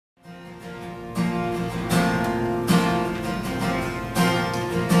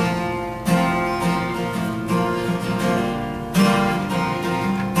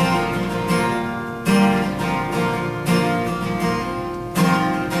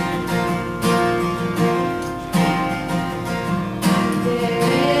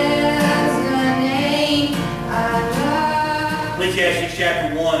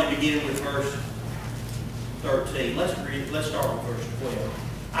beginning with verse 13. Let's start with verse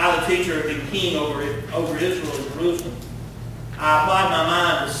 12. I, the teacher, have been king over Israel and Jerusalem. I applied my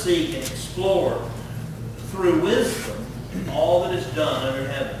mind to seek and explore through wisdom all that is done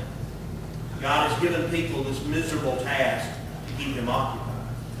under heaven. God has given people this miserable task to keep them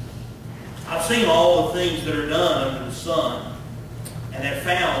occupied. I've seen all the things that are done under the sun, and have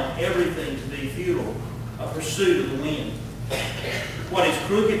found everything to be futile, a pursuit of the wind. What is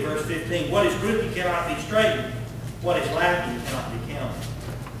crooked, verse 15, what is crooked cannot be straightened. What is lacking cannot be counted.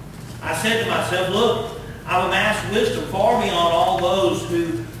 I said to myself, look, I've amassed wisdom far beyond all those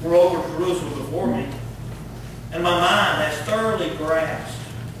who were over Jerusalem before me. And my mind has thoroughly grasped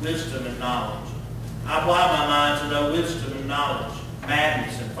wisdom and knowledge. I applied my mind to know wisdom and knowledge,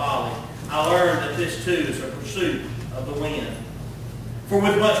 madness and folly. I learned that this too is a pursuit of the wind. For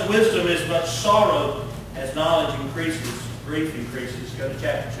with much wisdom is much sorrow. As knowledge increases, grief increases. Go to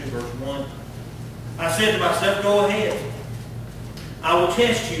chapter 2, verse 1. I said to myself, go ahead. I will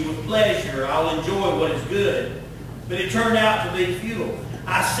test you with pleasure. I will enjoy what is good. But it turned out to be futile.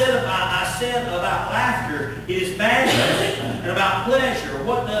 I said about laughter, it is madness, and about pleasure,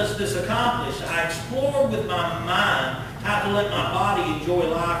 what does this accomplish? I explored with my mind how to let my body enjoy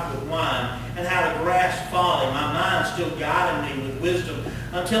life with wine, and how to grasp folly. My mind still guided me with wisdom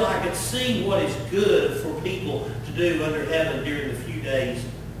until I could see what is good for people to do under heaven during the few days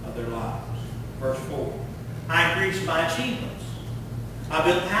of their lives. Verse 4. I increased my achievements. I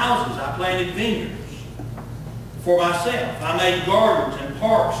built houses. I planted vineyards for myself. I made gardens and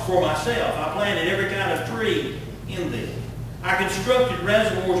parks for myself. I planted every kind of tree in them. I constructed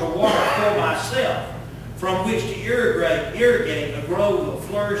reservoirs of water for myself, from which to irrigate a grove of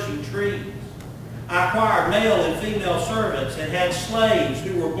flourishing trees. I acquired male and female servants and had slaves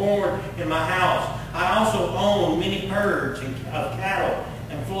who were born in my house. I also owned many herds of cattle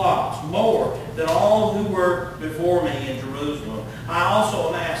and flocks, more than all who were before me in Jerusalem. I also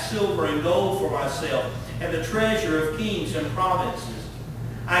amassed silver and gold for myself, and the treasure of kings and provinces.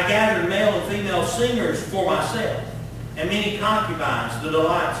 I gathered male and female singers for myself, and many concubines, the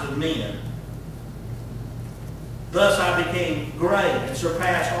delights of men. Thus I became great and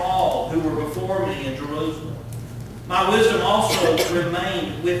surpassed all who were before me in Jerusalem. My wisdom also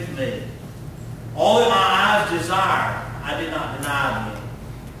remained with me. All that my eyes desired, I did not deny them.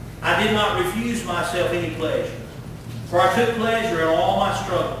 I did not refuse myself any pleasure, for I took pleasure in all my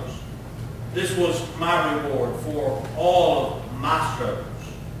struggles. This was my reward for all of my struggles.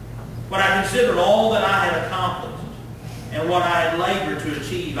 When I considered all that I had accomplished and what I had labored to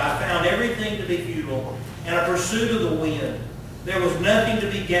achieve, I found everything to be futile and a pursuit of the wind. There was nothing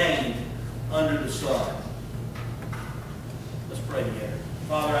to be gained under the sun. Let's pray together.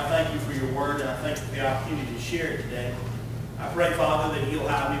 Father, I thank you for your word, and I thank you for the opportunity to share it today. I pray, Father, that you'll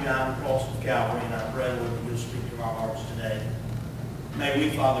hide me behind the cross of Calvary, and I pray, Lord, that you'll speak to our hearts today. May we,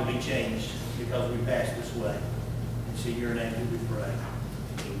 Father, be changed because we pass this way. And see your name we pray.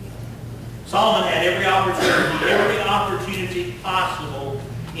 Amen. Solomon had every opportunity possible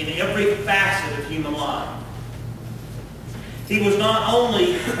in every facet of human life. He was not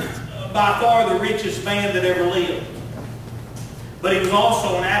only by far the richest man that ever lived, but he was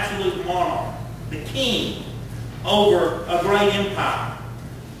also an absolute monarch, the king over a great empire.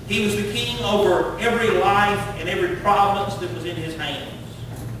 He was the king over every life and every province that was in his hands.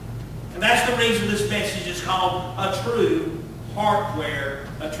 And that's the reason this message is called a true HEARTware,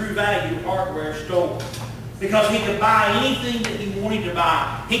 a true value HEARTware store. Because he could buy anything that he wanted to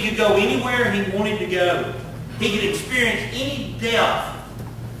buy. He could go anywhere he wanted to go. He could experience any depth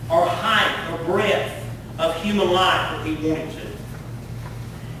or height or breadth of human life that he wanted to.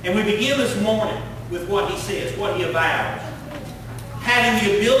 And we begin this morning with what he says, what he avows. Having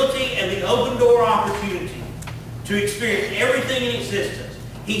the ability and the open door opportunity to experience everything in existence,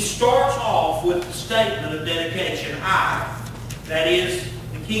 he starts off with the statement of dedication. I, that is,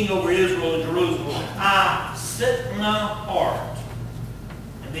 the king over Israel and Jerusalem, I set my heart.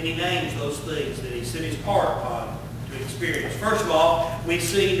 And then he names those things that he set his heart upon to experience. First of all, we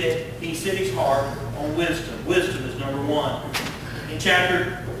see that he set his heart on wisdom. Wisdom is number one. In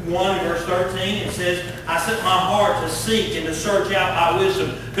chapter 1, verse 13, it says, I set my heart to seek and to search out by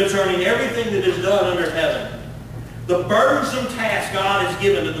wisdom concerning everything that is done under heaven. The burdensome task God has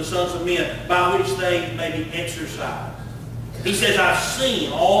given to the sons of men by which they may be exercised. He says, I've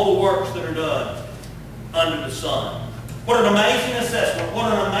seen all the works that are done under the sun. What an amazing assessment.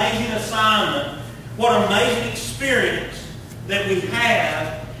 What an amazing assignment. What an amazing experience that we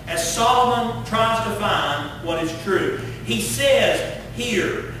have as Solomon tries to find what is true. He says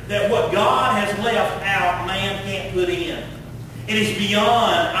here that what God has left out, man can't put in. It is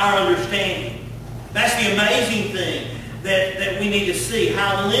beyond our understanding. That's the amazing thing that we need to see,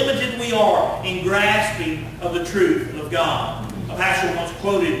 how limited we are in grasping of the truth of God. A pastor once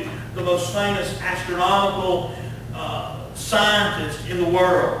quoted the most famous astronomical scientist in the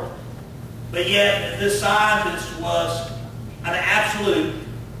world. But yet, this scientist was an absolute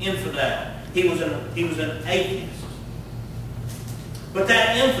infidel. He was an atheist. But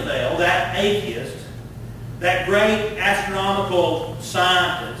that infidel, that atheist, that great astronomical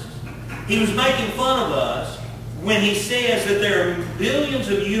scientist, he was making fun of us when he says that there are billions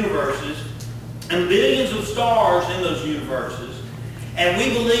of universes and billions of stars in those universes, and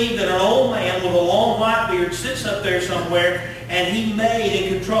we believe that an old man with a long white beard sits up there somewhere and he made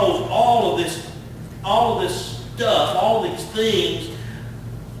and controls all of this stuff, all these things.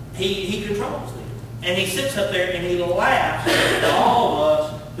 He controls them. And he sits up there and he laughs at all of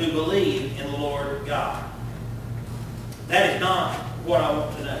us who believe in the Lord God. That is not what I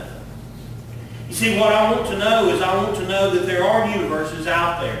want to know. You see, what I want to know is I want to know that there are universes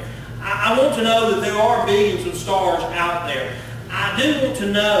out there. I want to know that there are billions of stars out there. I do want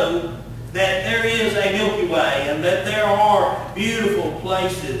to know that there is a Milky Way and that there are beautiful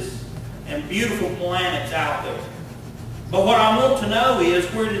places and beautiful planets out there. But what I want to know is,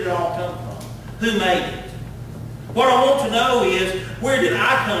 where did it all come from? Who made it? What I want to know is, where did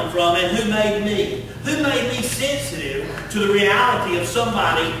I come from and who made me? Who made me sensitive to the reality of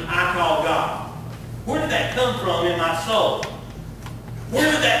somebody I call God? Where did that come from in my soul? Where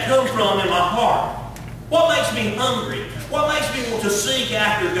did that come from in my heart? What makes me hungry? What makes me want to seek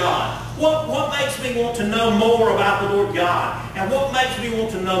after God? What makes me want to know more about the Lord God? And what makes me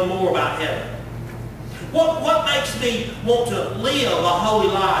want to know more about heaven? What makes me want to live a holy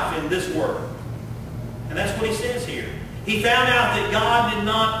life in this world? And that's what he says here. He found out that God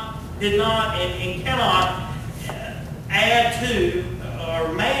did not and cannot add to,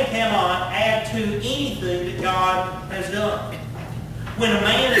 or man cannot add to anything that God has done. When a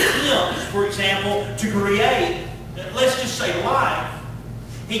man attempts, for example, to create, let's just say life,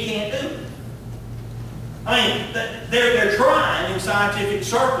 he can't do it. I mean, they're trying in scientific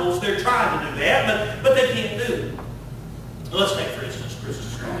circles, they're trying to do that, but they can't do it. Let's take, for instance,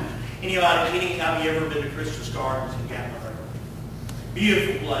 Christmas gardens. Anytime you ever been to Christmas gardens in Gatlinburg?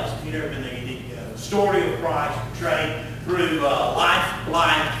 Beautiful place. If you've never been there, you need to go. The story of Christ portrayed through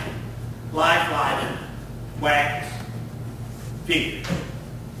life-like wax figures.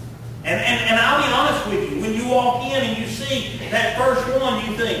 And I'll be honest with you, when you walk in and you see that first one,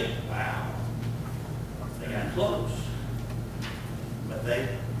 you think, wow, they got close. But they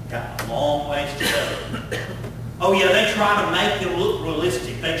got a long ways to go. Oh yeah, they try to make them look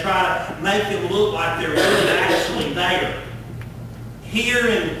realistic. They try to make them look like they're really actually there. Here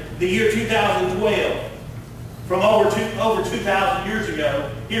in the year 2012, from over 2,000 years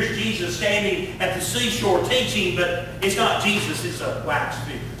ago, here's Jesus standing at the seashore teaching, but it's not Jesus, it's a wax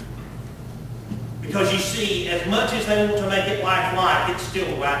figure. Because you see, as much as they want to make it lifelike, it's still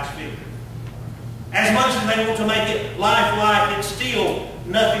a wax figure. As much as they want to make it lifelike, it's still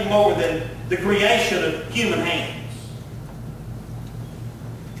nothing more than the creation of human hands.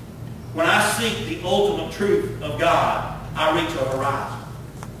 When I seek the ultimate truth of God, I reach a horizon.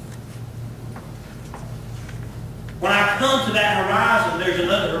 When I come to that horizon, there's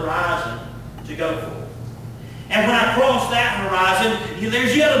another horizon to go for. And when I cross that horizon,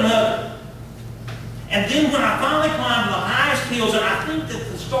 there's yet another. And then when I finally climb to the highest hills and I think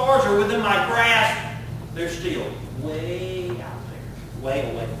that the stars are within my grasp, they're still way out there,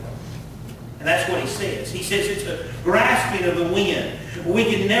 way away from me. And that's what he says. He says it's a grasping of the wind. We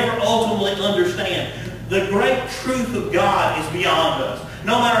can never ultimately understand. The great truth of God is beyond us,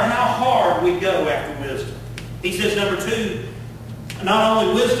 no matter how hard we go after wisdom. He says, number two, not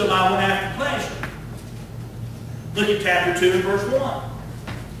only wisdom, I went after pleasure. Look at chapter 2 and verse 1.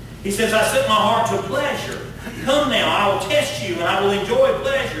 He says, I set my heart to pleasure. Come now, I will test you, and I will enjoy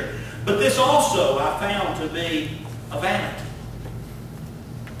pleasure. But this also I found to be a vanity.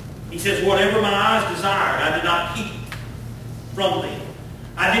 He says, whatever my eyes desired, I did not keep from them.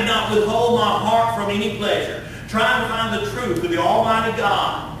 I did not withhold my heart from any pleasure, trying to find the truth of the Almighty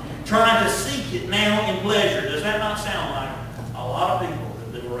God, trying to seek it now in pleasure. Does that not sound like a lot of people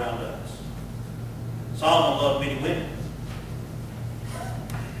that live around us? Solomon loved many women.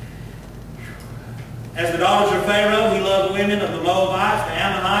 As the daughters of Pharaoh, he loved women of the Moabites, the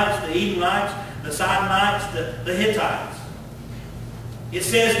Ammonites, the Edomites, the Sidonites, the Hittites. It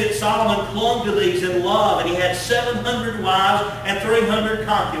says that Solomon clung to these in love, and he had 700 wives and 300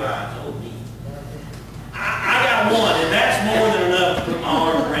 concubines. Oh, me. I got one, and that's more than enough to put my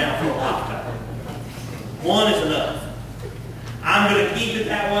arms around for a lifetime. One is enough. I'm going to keep it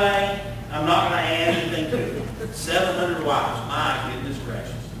that way. I'm not going to add anything to it. 700 wives. My goodness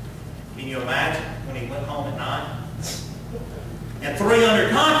gracious. Can you imagine when he went home at night? And 300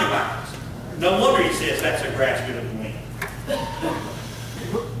 concubines. No wonder he says that's a grass good of the wind.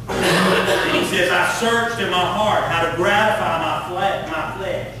 And he says, I searched in my heart how to gratify my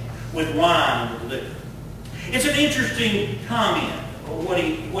flesh with wine and with liquor. It's an interesting comment, what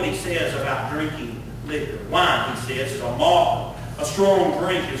he says about drinking liquor. Wine, he says, is a malt. A strong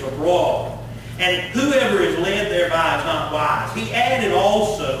drink is a broad. And whoever is led thereby is not wise. He added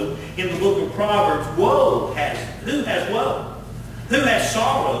also in the book of Proverbs, woe who has woe? Who has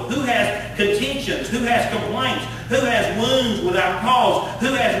sorrow? Who has contentions? Who has complaints? Who has wounds without cause?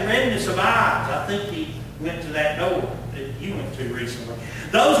 Who has redness of eyes? I think he went to that door that you went to recently.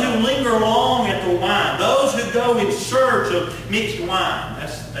 Those who linger long at the wine. Those who go in search of mixed wine.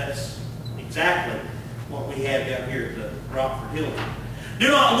 That's exactly what we have down here at the Rockford Hilton. Do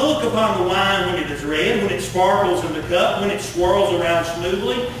not look upon the wine when it is red, when it sparkles in the cup, when it swirls around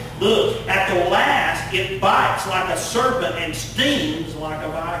smoothly. Look, at the last, it bites like a serpent and stings like a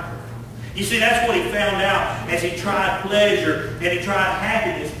viper. You see, that's what he found out as he tried pleasure and he tried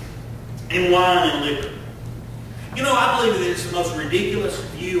happiness in wine and liquor. You know, I believe that it's the most ridiculous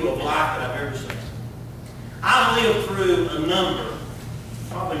view of life that I've ever seen. I've lived through a number,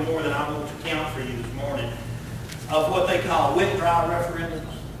 probably more than I want to count for you this morning, of what they call wet-dry referendums.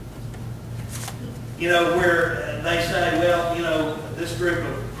 You know, where they say, well, you know, this group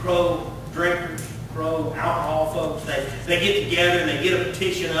of pro-drinkers, pro-alcohol folks, they get together and they get a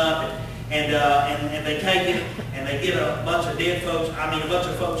petition up and they take it and they get a bunch of a bunch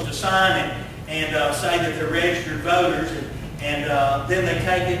of folks to sign and say that they're registered voters and then they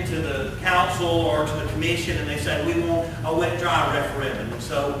take it to the council or to the commission and they say, we want a wet-dry referendum. And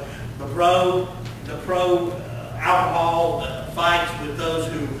so the pro alcohol fights with those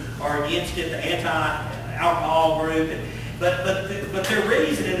who are against it, the anti-alcohol group. But their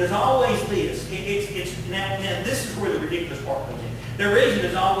reasoning is always this. Now this is where the ridiculous part comes in. Their reason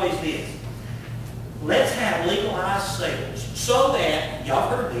is always this. Let's have legalized sales so that, y'all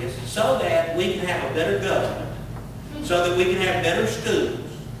heard this, so that we can have a better government, so that we can have better schools,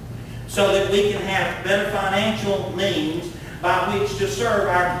 so that we can have better financial means by which to serve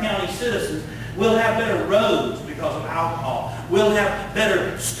our county citizens. We'll have better roads because of alcohol. We'll have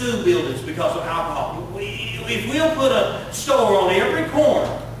better school buildings because of alcohol. If we'll put a store on every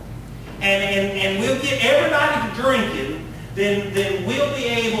corner and we'll get everybody to drinking, then we'll be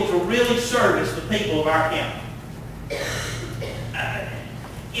able to really service the people of our county.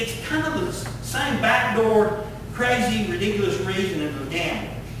 It's kind of the same backdoor, crazy, ridiculous reasoning for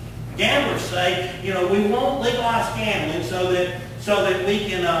gamblers. Gamblers say, you know, we won't legalize gambling so that we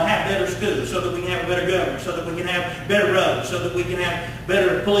can have better schools, so that we can have a better government, so that we can have better roads, so that we can have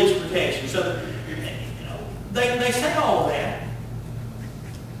better police protection, so that, you know, they say all of that.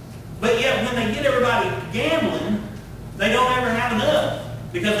 But yet when they get everybody gambling, they don't ever have enough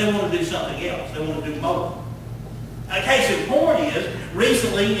because they want to do something else. They want to do more. A case in point is,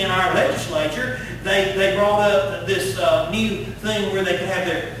 recently in our legislature, they brought up this new thing where they can have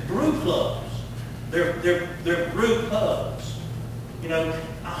their brew clubs, their brew pubs. You know,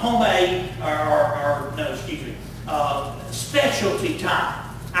 homemade specialty type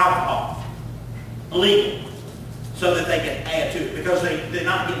alcohol, illegal, so that they can add to it because they're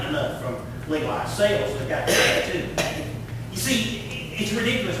not getting enough from legalized sales. They've got to add to it. You see, it's a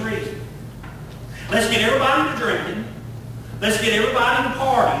ridiculous reason. Let's get everybody to drinking. Let's get everybody to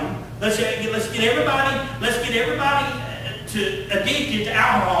partying. Let's get everybody to addicted to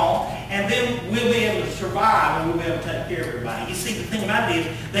alcohol, and then we'll be able to survive and we'll be able to take care of everybody. You see, the thing about it is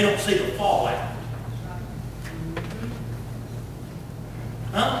they don't see the fallout.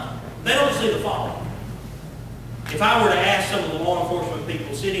 Huh? They don't see the fallout. If I were to ask some of the law enforcement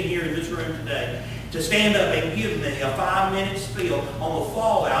people sitting here in this room today to stand up and give me a 5-minute spiel on the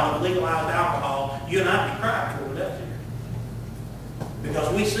fallout of legalized alcohol, you and I would cry before we left here. Because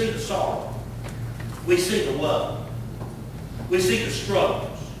we see the sorrow. We see the love. We see the struggles.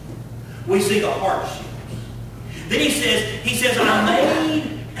 We see the hardships. Then he says,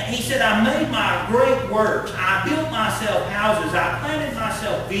 I made my great works. I built myself houses. I planted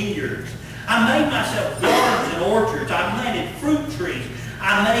myself vineyards. I made myself gardens and orchards. I planted fruit trees.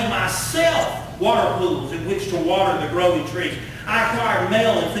 I made myself water pools in which to water the growing trees. I acquired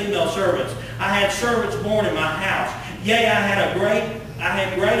male and female servants. I had servants born in my house. Yea, I had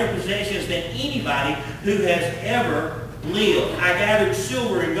greater possessions than anybody who has ever lived. I gathered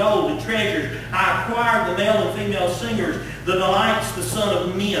silver and gold and treasures. I acquired the male and female singers, the delights, the son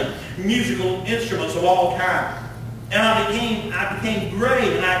of men, musical instruments of all kinds. And I became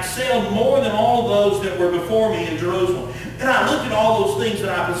great, and I excelled more than all those that were before me in Jerusalem. And I looked at all those things that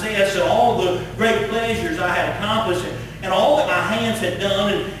I possessed, and all the great pleasures I had accomplished, and all that my hands had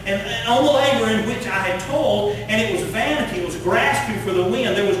done, and all the labor in which I had toiled, and it was vanity, it was grasping for the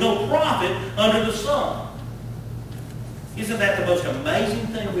wind. There was no profit under the sun. Isn't that the most amazing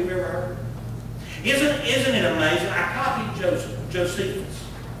thing we've ever heard? Isn't it amazing? I copied Josephus.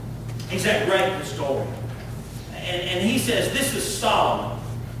 He's that great historian. And he says, this is Solomon,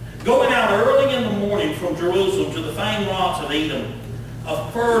 going out early in the morning from Jerusalem to the famed rocks of Edom,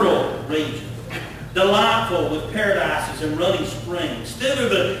 a fertile region, delightful with paradises and running springs. Thither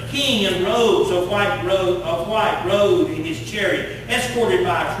the king in robes of white rode in his chariot, escorted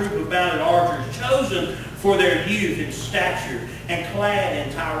by a troop of mounted archers, chosen for their youth and stature, and clad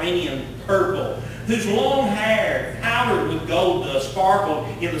in Tyrian purple, whose long hair, powdered with gold dust, sparkled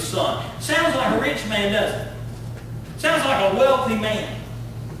in the sun. Sounds like a rich man, doesn't it? Sounds like a wealthy man,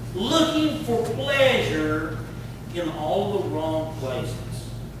 looking for pleasure in all the wrong places.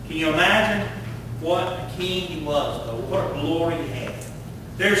 Can you imagine what a king he was, though? What a glory he had.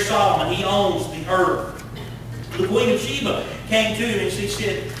 There's Solomon. He owns the earth. The Queen of Sheba came to him and she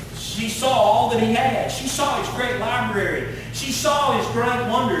said, she saw all that he had. She saw his great library. She saw his great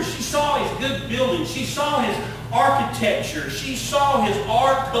wonders. She saw his good buildings. She saw his architecture. She saw his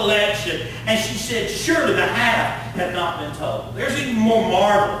art collection. And she said, surely the half had not been told. There's even more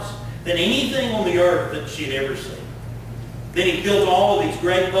marvelous than anything on the earth that she had ever seen. Then he built all of these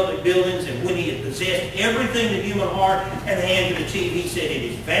great public buildings, and when he had possessed everything the human heart and hand could achieve, he said, it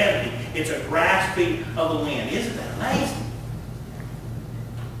is vanity. It's a grasping of the wind. Isn't that amazing?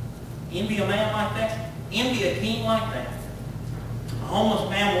 Envy a man like that? Envy a king like that? A homeless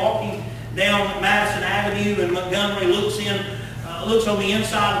man walking down Madison Avenue in Montgomery looks on the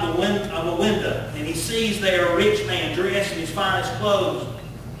inside of a window, and he sees there a rich man dressed in his finest clothes.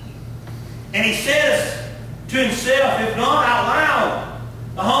 And he says to himself, if not out loud,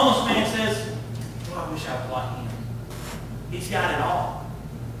 the homeless man says, oh, I wish I was like him. He's got it all.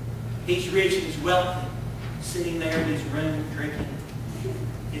 He's rich and he's wealthy, sitting there in his room drinking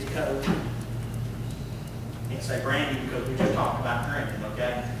his coke. Can't say brandy because we just talked about drinking,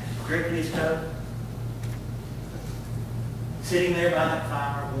 okay? Drinking his coke. Sitting there by that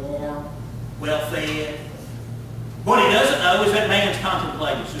fire, warm, well-fed. What he doesn't know is that man's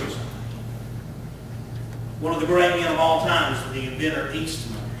contemplating suicide. One of the great men of all time is the inventor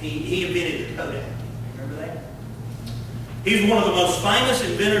Eastman. He invented the Kodak. Remember that? He's one of the most famous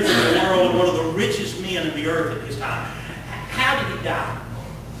inventors in the world and one of the richest men in the earth at his time. How did he die?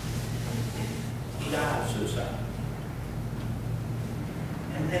 He died of suicide.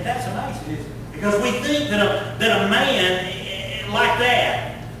 And that's amazing, isn't it? Because we think that a man like that,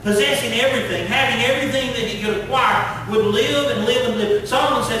 possessing everything, having everything that he could acquire, would live and live and live.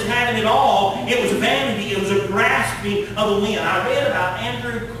 Solomon says having it all, it was vanity, it was a grasping of the wind. I read about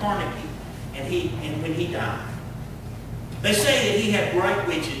Andrew Carnegie, and when he died. They say that he had great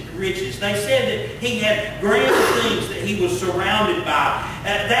riches. They said that he had grand things that he was surrounded by.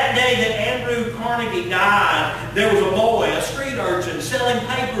 That day that Andrew Carnegie died, there was a boy, a street urchin, selling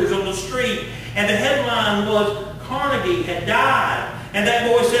papers on the street, and the headline was, Carnegie had died. And that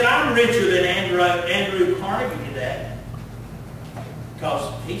boy said, I'm richer than Andrew Carnegie today.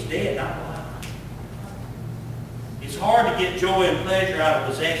 Because he's dead, not alive. It's hard to get joy and pleasure out of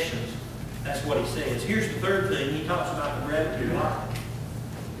possessions. That's what he says. Here's the third thing. He talks about the brevity of life.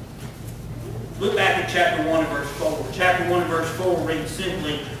 Look back at chapter 1 and verse 4. Chapter 1 and verse 4 reads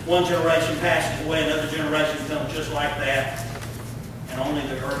simply, one generation passes away, another generation comes just like that, and only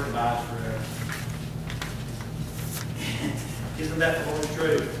the earth abides forever. Isn't that the Lord's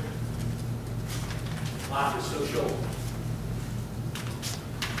truth? Life is so short.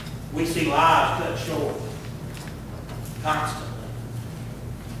 We see lives cut short constantly.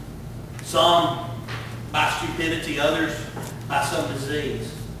 Some by stupidity, others by some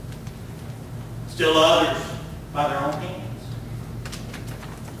disease. Still others by their own hands.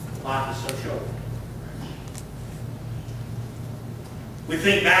 Life is so short. We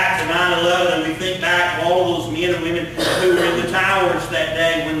think back to 9/11, and we think back to all those men and women who were in the towers that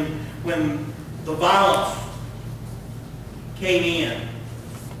day when the violence came in. And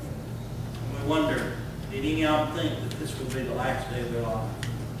we wonder, did any of them think that this would be the last day of their life?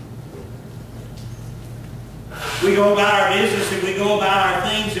 We go about our business and we go about our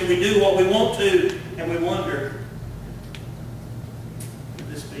things and we do what we want to, and we wonder, would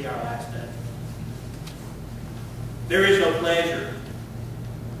this be our last day? There is no pleasure,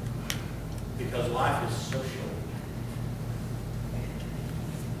 because life is so short.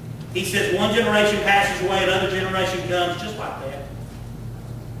 He says one generation passes away, another generation comes, just like that.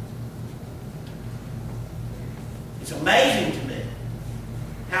 It's amazing to me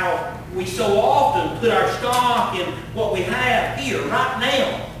how we so often put our stock in what we have here, right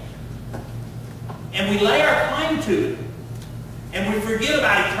now. And we lay our claim to it. And we forget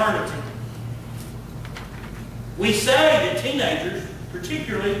about eternity. We say that teenagers,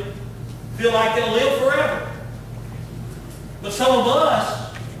 particularly, feel like they'll live forever. But some of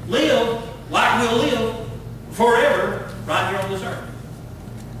us live like we'll live forever right here on this earth.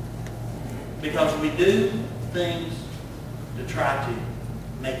 Because we do things to try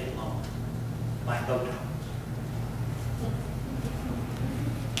to make it long, like Botox.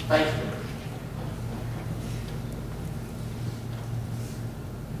 Facebook.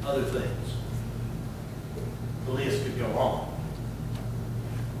 Other things. The list could go on.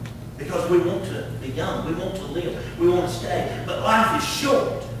 Because we want to be young, we want to live, we want to stay. But life is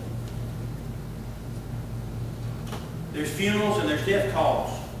short. There's funerals and there's death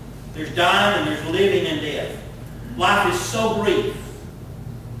calls. There's dying and there's living and death. Life is so brief.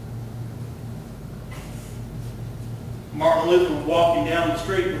 Martin Luther was walking down the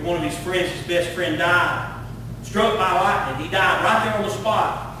street with one of his friends. His best friend died. Struck by lightning. He died right there on the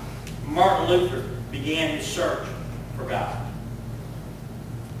spot. Martin Luther began his search for God.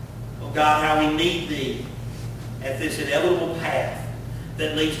 Oh God, how we need Thee at this inevitable path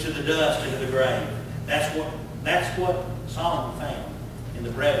that leads to the dust and to the grave. That's what Solomon found in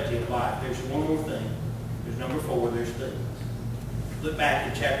the brevity of life. There's one more thing. There's number 4. There's things. Look back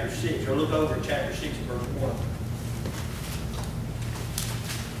at chapter 6, or look over at chapter 6, verse 1.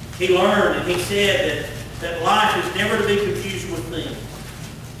 He learned and he said that life is never to be confused with things.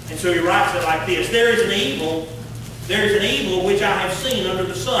 And so he writes it like this: there is an evil which I have seen under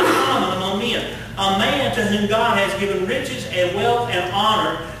the sun, common among men, a man to whom God has given riches and wealth and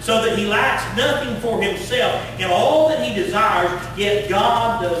honor, so that he lacks nothing for himself in all that he desires, yet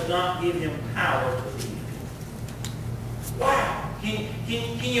God does not give him power to evil. Wow! Can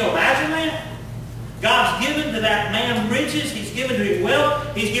you imagine that? God's given to that man riches, He's given to him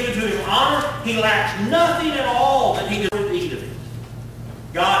wealth, He's given to him honor. He lacks nothing at all that he doesn't eat of it.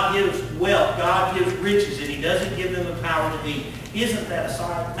 God gives wealth, God gives riches, and He doesn't give them the power to eat. Isn't that a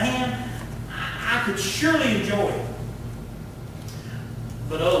sight? Man, I could surely enjoy it.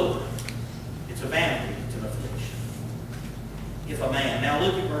 But oh, it's a vanity, it's an affliction. If a man, now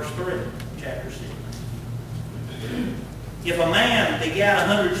look at verse 3, chapter 6. If a man begat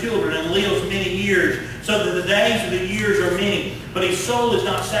 100 children and lives many years, so that the days of the years are many, but his soul is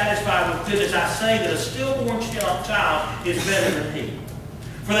not satisfied with goodness, I say that a stillborn child is better than he.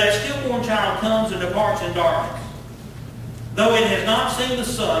 For that stillborn child comes and departs in darkness. Though it has not seen the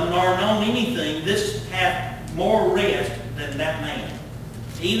sun, nor known anything, this hath more rest than that man,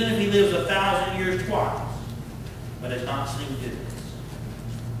 even if he lives 1,000 years twice, but has not seen goodness.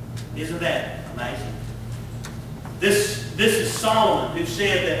 Isn't that amazing? This is Solomon, who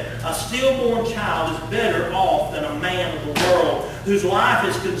said that a stillborn child is better off than a man of the world whose life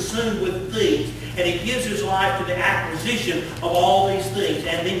is consumed with things, and he gives his life to the acquisition of all these things,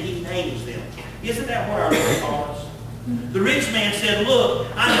 and then he names them. Isn't that what our Lord taught us? The rich man said, look,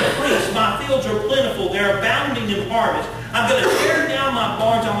 I am a priest, my fields are plentiful, they're abounding in harvest. I'm going to tear down my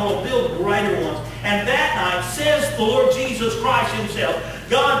barns, I'm going to build greater ones. And that night, says the Lord Jesus Christ Himself,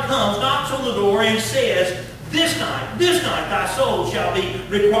 God comes, knocks on the door, and says, this night, thy soul shall be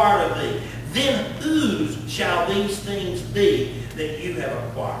required of thee. Then whose shall these things be that you have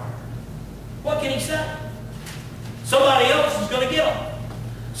acquired? What can He say? Somebody else is going to get them.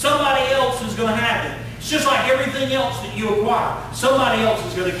 Somebody else is going to have it. It's just like everything else that you acquire. Somebody else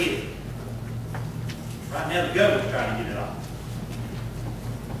is going to get it. Right now the government's trying to get it off.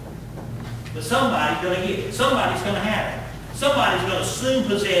 But somebody's going to get it. Somebody's going to have it. Somebody's going to soon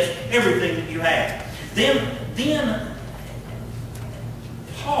possess everything that you have. Then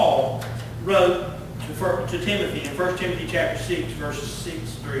Paul wrote to Timothy in 1 Timothy chapter 6, verses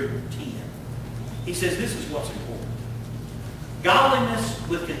 6 through 10. He says this is what's important. Godliness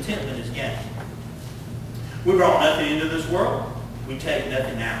with contentment is gain. We brought nothing into this world. We take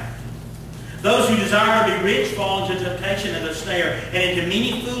nothing out. Those who desire to be rich fall into temptation and a snare, and into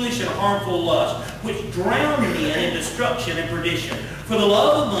many foolish and harmful lusts, which drown men in destruction and perdition. For the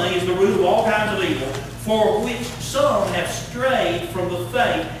love of money is the root of all kinds of evil, for which some have strayed from the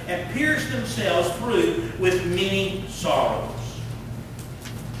faith and pierced themselves through with many sorrows.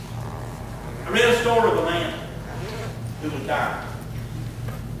 I read a story of a man who was dying.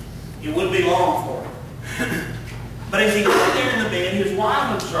 It wouldn't be long for him. But as he lay there in the bed, his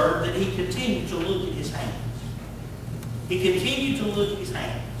wife observed that he continued to look at his hands. He continued to look at his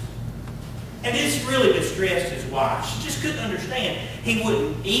hands. And this really distressed his wife. She just couldn't understand. He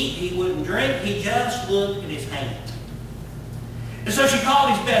wouldn't eat, he wouldn't drink, he just looked at his hands. And so she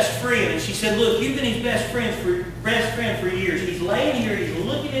called his best friend and she said, look, you've been his best friend for years. He's laying here, he's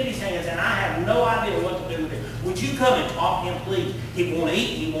looking at his hands, and I have no idea what to do with it. Would you come and talk to him, please? He won't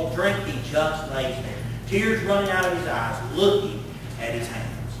eat, he won't drink, he just lays there. Tears running out of his eyes, looking at his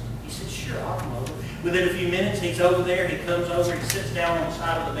hands. He said, sure, I'll come over. Within a few minutes, he's over there, he comes over, he sits down on the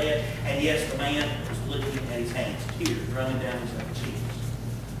side of the bed, and yes, the man is looking at his hands, tears running down his cheeks.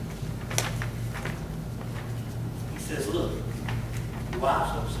 He says, look, your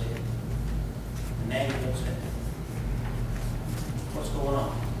wife's upset, and Nanny won't say that. What's going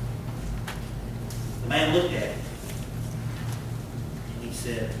on? The man looked at him, and he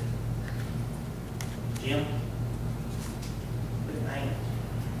said, Jim, look at my hands.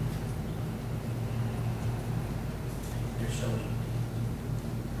 They're so weak.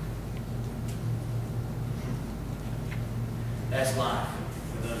 That's life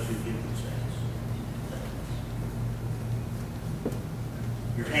for those who give themselves.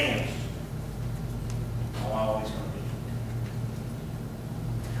 Your hands are always going to be.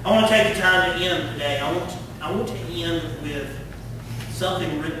 I want to take the time to end today. I want to end with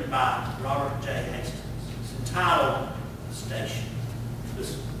something written by Robert J. Hastings. It's entitled The Station.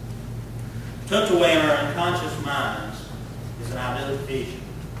 Listen. Tucked away in our unconscious minds is an idyllic vision.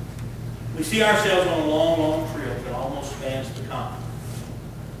 We see ourselves on a long, long trip that almost spans the continent.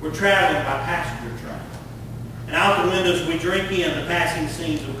 We're traveling by passenger train. And out the windows we drink in the passing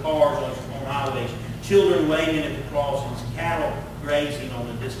scenes of cars on highways, children waving at the crossings, cattle grazing on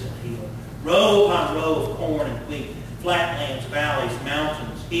the distant hill, row upon row of corn and wheat, flatlands, valleys,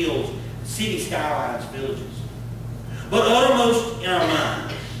 mountains, hills, city skylines, villages. But uttermost in our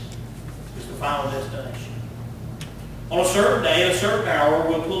minds is the final destination. On a certain day, at a certain hour,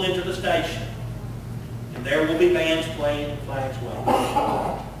 we'll pull into the station, and there will be bands playing and flags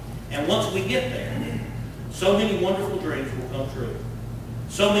waving. And once we get there, so many wonderful dreams will come true.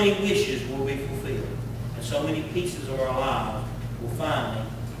 So many wishes will be fulfilled. And so many pieces of our lives will finally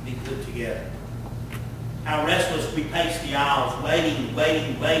be put together. How restless we pace the aisles, waiting,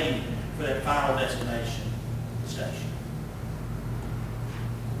 waiting, waiting for that final destination, the station.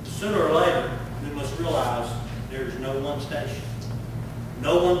 Sooner or later, we must realize there is no one station,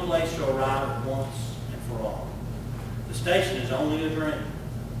 no one place to arrive at once and for all. The station is only a dream,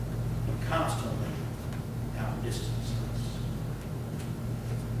 and constantly outdistances us.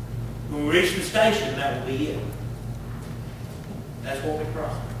 When we reach the station, that will be it. That's what we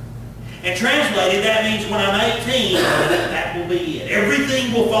cross. And translated, that means when I'm 18, that will be it.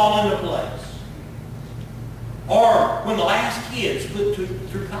 Everything will fall into place. Or when the last kid's put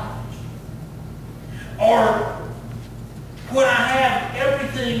through college. Or when I have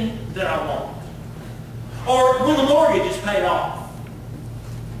everything that I want. Or when the mortgage is paid off.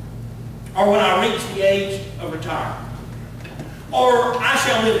 Or when I reach the age of retirement. Or I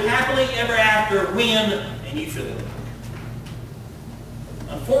shall live happily ever after when, and you fill it.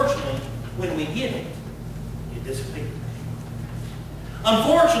 Unfortunately, when we get it, it disappears.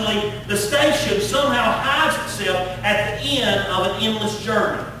 Unfortunately, the station somehow hides itself at the end of an endless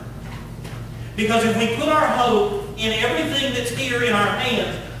journey. Because if we put our hope in everything that's here in our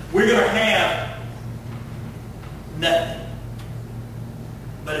hands, we're going to have nothing.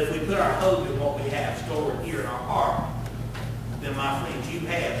 But if we put our hope in what we have stored here in our heart, then, my friends, you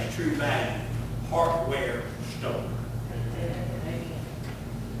have the true value, HEARTware stored.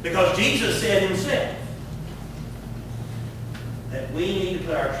 Because Jesus said himself that we need to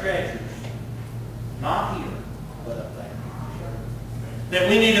put our treasures not here, but up there. That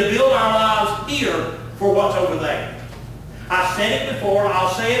we need to build our lives here for what's over there. I've said it before,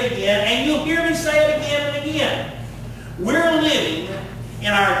 I'll say it again, and you'll hear me say it again and again. We're living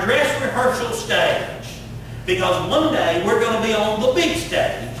in our dress rehearsal stage because one day we're going to be on the big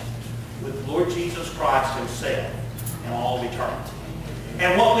stage with the Lord Jesus Christ himself in all of eternity.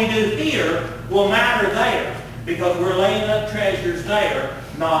 And what we do here will matter there because we're laying up treasures there,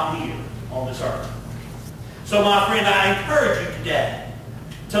 not here on this earth. So, my friend, I encourage you today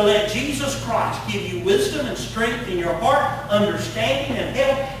to let Jesus Christ give you wisdom and strength in your heart, understanding and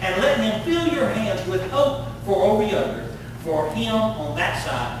help, and let him fill your hands with hope for over yonder, for him on that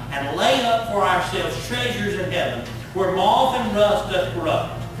side, and lay up for ourselves treasures in heaven where moth and rust doth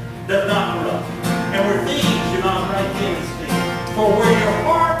not corrupt, and where thieves